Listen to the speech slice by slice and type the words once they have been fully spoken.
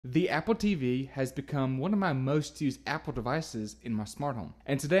The Apple TV has become one of my most used Apple devices in my smart home.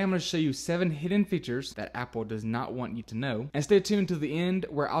 And today I'm going to show you 7 hidden features that Apple does not want you to know. And stay tuned to the end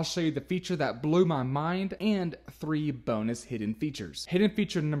where I'll show you the feature that blew my mind and 3 bonus hidden features. Hidden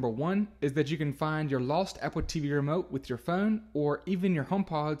feature number 1 is that you can find your lost Apple TV remote with your phone or even your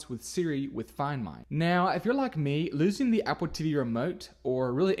HomePods with Siri with Find My. Now, if you're like me, losing the Apple TV remote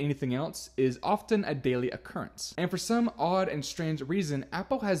or really anything else is often a daily occurrence. And for some odd and strange reason,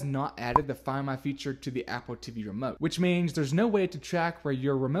 Apple has not added the Find My feature to the Apple TV remote, which means there's no way to track where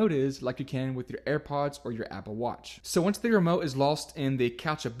your remote is like you can with your AirPods or your Apple Watch. So once the remote is lost in the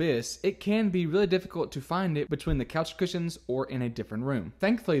couch abyss, it can be really difficult to find it between the couch cushions or in a different room.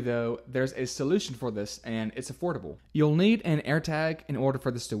 Thankfully though, there's a solution for this and it's affordable. You'll need an AirTag in order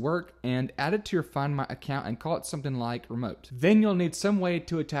for this to work, and add it to your Find My account and call it something like remote. Then you'll need some way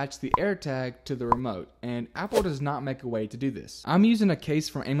to attach the AirTag to the remote, and Apple does not make a way to do this. I'm using a case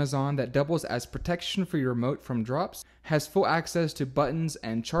from Amazon that doubles as protection for your remote from drops, has full access to buttons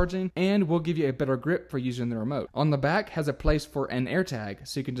and charging, and will give you a better grip for using the remote. On the back has a place for an AirTag,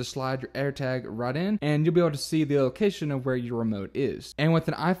 so you can just slide your AirTag right in and you'll be able to see the location of where your remote is. And with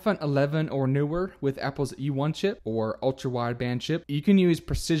an iPhone 11 or newer with Apple's U1 chip or ultra wideband chip, you can use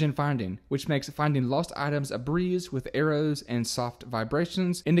precision finding, which makes finding lost items a breeze with arrows and soft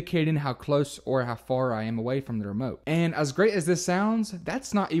vibrations indicating how close or how far I am away from the remote. And as great as this sounds,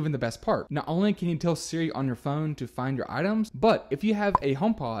 that's not even the best part. Not only can you tell Siri on your phone to find your items, but if you have a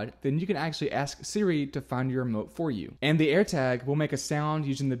HomePod, then you can actually ask Siri to find your remote for you. And the AirTag will make a sound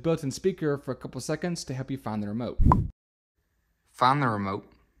using the built-in speaker for a couple seconds to help you find the remote. Find the remote.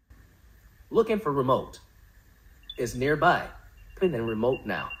 Looking for remote. It's nearby. Put in remote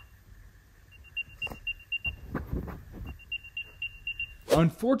now.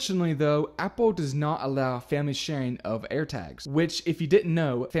 Unfortunately though, Apple does not allow family sharing of AirTags, which if you didn't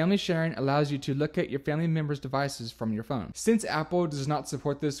know, family sharing allows you to locate your family members' devices from your phone. Since Apple does not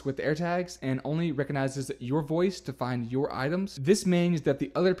support this with AirTags and only recognizes your voice to find your items, this means that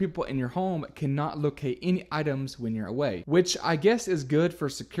the other people in your home cannot locate any items when you're away, which I guess is good for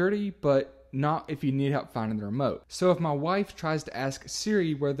security, but not if you need help finding the remote. So if my wife tries to ask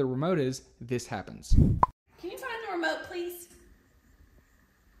Siri where the remote is, this happens. Can you find the remote, please?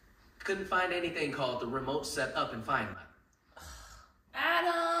 Couldn't find anything called the remote set up in Find My.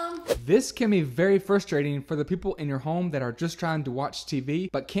 Adam! This can be very frustrating for the people in your home that are just trying to watch TV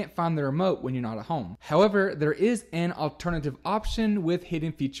but can't find the remote when you're not at home. However, there is an alternative option with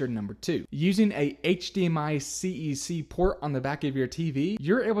hidden feature number 2. Using a HDMI CEC port on the back of your TV,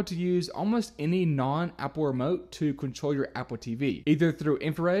 you're able to use almost any non-Apple remote to control your Apple TV, either through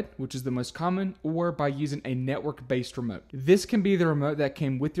infrared, which is the most common, or by using a network-based remote. This can be the remote that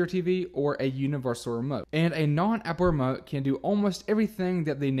came with your TV or a universal remote. And a non-Apple remote can do almost everything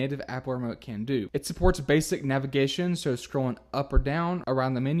that the native Apple remote can do. It supports basic navigation, so scrolling up or down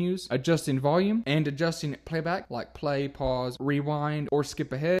around the menus, adjusting volume, and adjusting playback like play, pause, rewind, or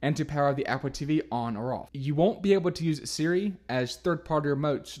skip ahead, and to power the Apple TV on or off. You won't be able to use Siri as third-party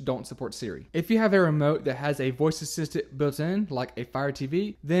remotes don't support Siri. If you have a remote that has a voice assistant built in, like a Fire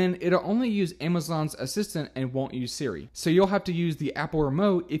TV, then it'll only use Amazon's Assistant and won't use Siri. So you'll have to use the Apple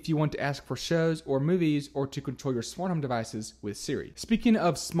remote if you want to ask for shows or movies or to control your smart home devices with Siri. Speaking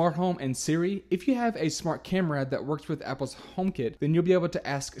of smart home and Siri, if you have a smart camera that works with Apple's HomeKit, then you'll be able to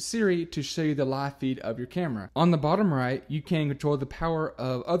ask Siri to show you the live feed of your camera. On the bottom right, you can control the power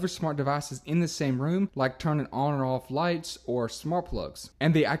of other smart devices in the same room, like turning on or off lights or smart plugs.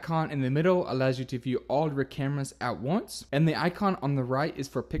 And the icon in the middle allows you to view all of your cameras at once. And the icon on the right is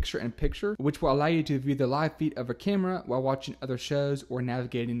for picture-in-picture, which will allow you to view the live feed of a camera while watching other shows or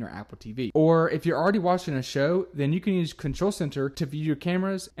navigating your Apple TV. Or if you're already watching a show, then you can use Control Center to view your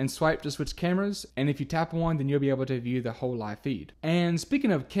cameras and swipe to switch cameras, and if you tap one, then you'll be able to view the whole live feed. And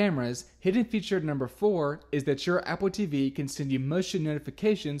speaking of cameras, hidden feature number 4 is that your Apple TV can send you motion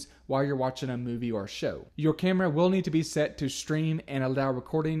notifications while you're watching a movie or a show. Your camera will need to be set to stream and allow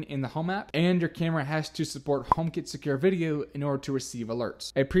recording in the Home app, and your camera has to support HomeKit secure video in order to receive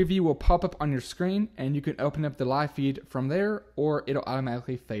alerts. A preview will pop up on your screen, and you can open up the live feed from there, or it'll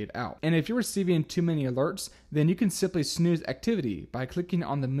automatically fade out. And if you're receiving too many alerts, then you can simply snooze activity by clicking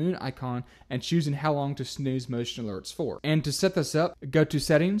on the moon icon and choosing how long to snooze motion alerts for. And to set this up, go to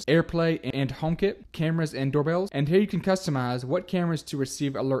Settings, AirPlay and HomeKit, Cameras and Doorbells, and here you can customize what cameras to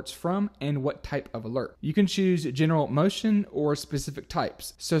receive alerts from and what type of alert. You can choose general motion or specific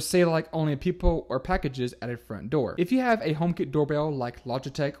types. So say like only people or packages at a front door. If you have a HomeKit doorbell like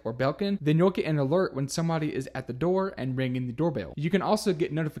Logitech or Belkin, then you'll get an alert when somebody is at the door and ringing the doorbell. You can also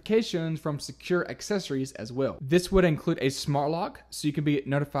get notifications from secure accessories as well. This would include a smart lock, so you can be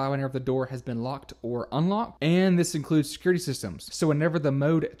notified whenever the door has been locked or unlocked, and this includes security systems. So whenever the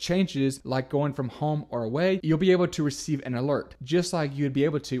mode changes, like going from home or away, you'll be able to receive an alert, just like you'd be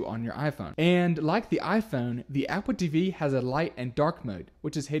able to on your iPhone. And like the iPhone, the Apple TV has a light and dark mode,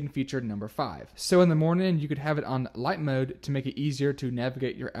 which is hidden feature number 5. So in the morning, you could have it on light mode to make it easier to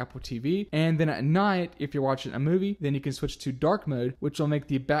navigate your Apple TV, and then at night, if you're watching a movie, then you can switch to dark mode, which will make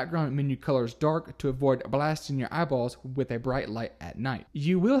the background menu colors dark to avoid blasting your eyeballs with a bright light at night.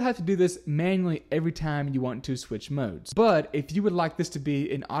 You will have to do this manually every time you want to switch modes. But if you would like this to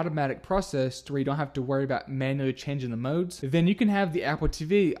be an automatic process to where you don't have to worry about manually changing the modes, then you can have the Apple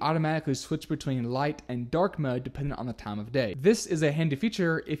TV automatically switch between light and dark mode depending on the time of day. This is a handy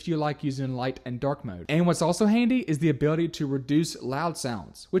feature if you like using light and dark mode. And what's also handy is the ability to reduce loud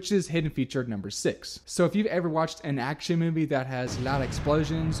sounds, which is hidden feature number 6. So if you've ever watched an action movie that has loud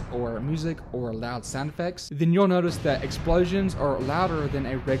explosions or music or loud sound effects, then you'll notice that explosions are louder than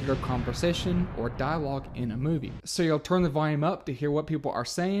a regular conversation or dialogue in a movie. So you'll turn the volume up to hear what people are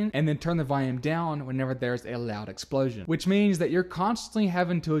saying and then turn the volume down whenever there's a loud explosion, which means that you're constantly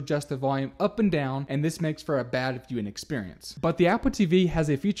having to adjust the volume up and down, and this makes for a bad viewing experience. But the Apple TV has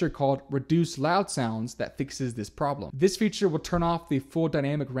a feature called Reduce Loud Sounds that fixes this problem. This feature will turn off the full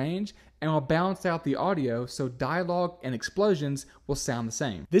dynamic range and will balance out the audio so dialogue and explosions will sound the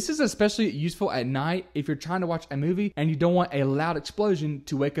same. This is especially useful at night if you're trying to watch a movie and you don't want a loud explosion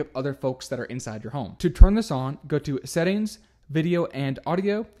to wake up other folks that are inside your home. To turn this on, go to Settings, Video and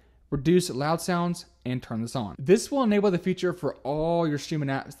Audio, Reduce Loud Sounds, and turn this on. This will enable the feature for all your streaming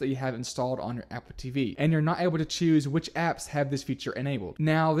apps that you have installed on your Apple TV, and you're not able to choose which apps have this feature enabled.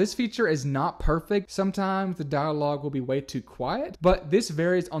 Now, this feature is not perfect. Sometimes the dialogue will be way too quiet, but this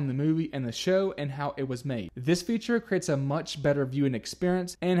varies on the movie and the show and how it was made. This feature creates a much better viewing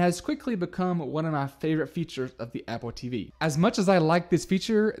experience and has quickly become one of my favorite features of the Apple TV. As much as I like this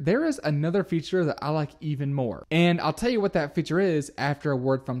feature, there is another feature that I like even more, and I'll tell you what that feature is after a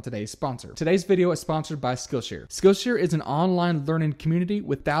word from today's sponsor. Today's video is sponsored by Skillshare. Skillshare is an online learning community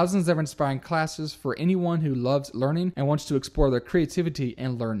with thousands of inspiring classes for anyone who loves learning and wants to explore their creativity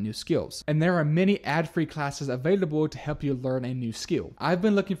and learn new skills. And there are many ad-free classes available to help you learn a new skill. I've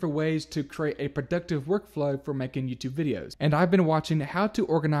been looking for ways to create a productive workflow for making YouTube videos, and I've been watching How to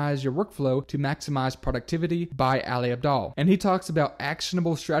Organize Your Workflow to Maximize Productivity by Ali Abdaal, and he talks about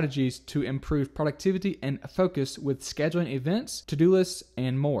actionable strategies to improve productivity and focus with scheduling events, to-do lists,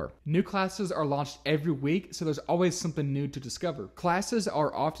 and more. New classes are launched every week, so there's always something new to discover. Classes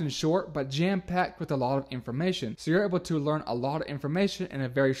are often short but jam-packed with a lot of information, so you're able to learn a lot of information in a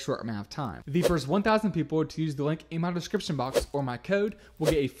very short amount of time. The first 1,000 people to use the link in my description box or my code will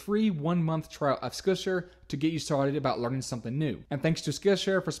get a free 1-month trial of Skillshare to get you started about learning something new. And thanks to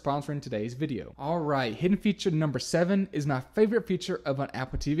Skillshare for sponsoring today's video. Alright, hidden feature number 7 is my favorite feature of an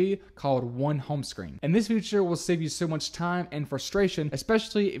Apple TV called One Home Screen. And this feature will save you so much time and frustration,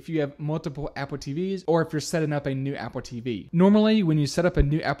 especially if you have multiple Apple TVs or if you're setting up a new Apple TV. Normally, when you set up a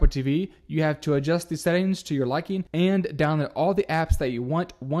new Apple TV, you have to adjust the settings to your liking and download all the apps that you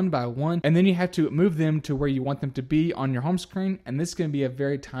want one by one, and then you have to move them to where you want them to be on your home screen, and this can be a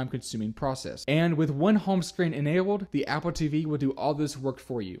very time-consuming process. And with One Home Screen enabled, the Apple TV will do all this work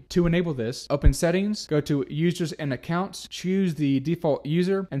for you. To enable this, open Settings, go to Users and Accounts, choose the default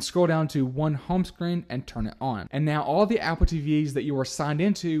user, and scroll down to One Home Screen and turn it on. And now all the Apple TVs that you are signed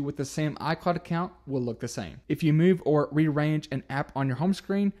into with the same iCloud account will look the same. If you move or rearrange an app on your home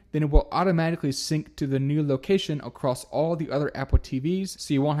screen, then it will automatically sync to the new location across all the other Apple TVs,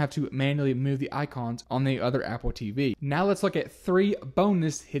 so you won't have to manually move the icons on the other Apple TV. Now let's look at 3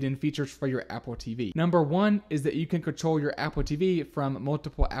 bonus hidden features for your Apple TV. Number 1 is that you can control your Apple TV from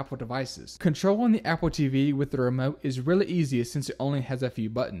multiple Apple devices. Controlling the Apple TV with the remote is really easy since it only has a few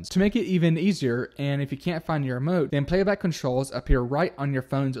buttons. To make it even easier, and if you can't find your remote, then playback controls appear right on your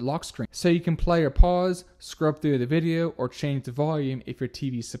phone's lock screen, so you can play or pause, scrub through the video, or change the volume if your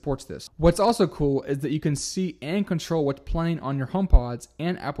TV supports this. What's also cool is that you can see and control what's playing on your HomePods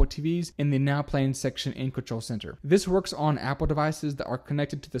and Apple TVs in the Now Playing section in Control Center. This works on Apple devices that are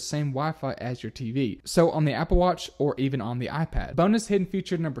connected to the same Wi-Fi as your TV, so on the Apple Watch or even on the iPad. Bonus hidden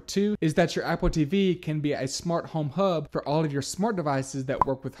feature number 2 is that your Apple TV can be a smart home hub for all of your smart devices that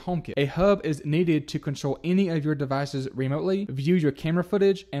work with HomeKit. A hub is needed to control any of your devices remotely, view your camera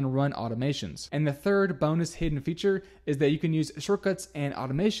footage, and run automations. And the third bonus hidden feature is that you can use shortcuts and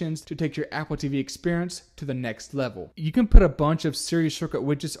automations to take your Apple TV experience to the next level. You can put a bunch of Siri shortcut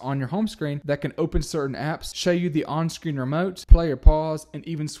widgets on your home screen that can open certain apps, show you the on-screen remote, play or pause, and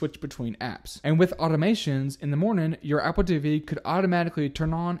even switch between apps. And with automations, in the morning, your Apple TV could automatically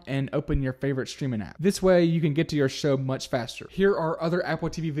turn on and open your favorite streaming app. This way, you can get to your show much faster. Here are other Apple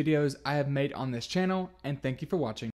TV videos I have made on this channel, and thank you for watching.